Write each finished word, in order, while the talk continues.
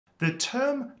The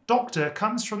term doctor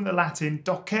comes from the Latin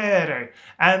docere,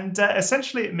 and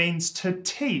essentially it means to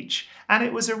teach, and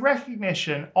it was a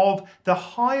recognition of the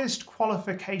highest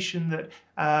qualification that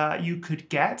you could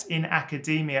get in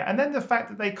academia, and then the fact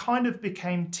that they kind of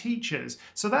became teachers.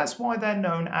 So that's why they're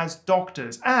known as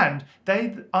doctors, and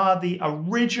they are the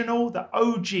original, the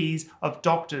OGs of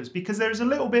doctors, because there's a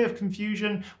little bit of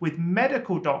confusion with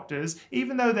medical doctors.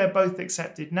 Even though they're both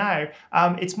accepted now,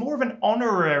 it's more of an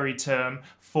honorary term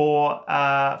for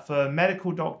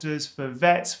medical doctors, for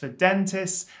vets, for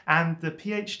dentists, and the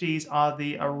PhDs are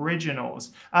the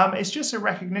originals. It's just a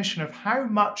recognition of how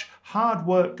much hard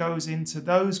work goes into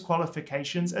those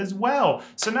qualifications as well.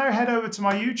 So now head over to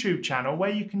my YouTube channel where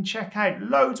you can check out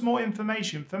loads more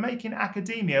information for making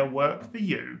academia work for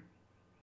you.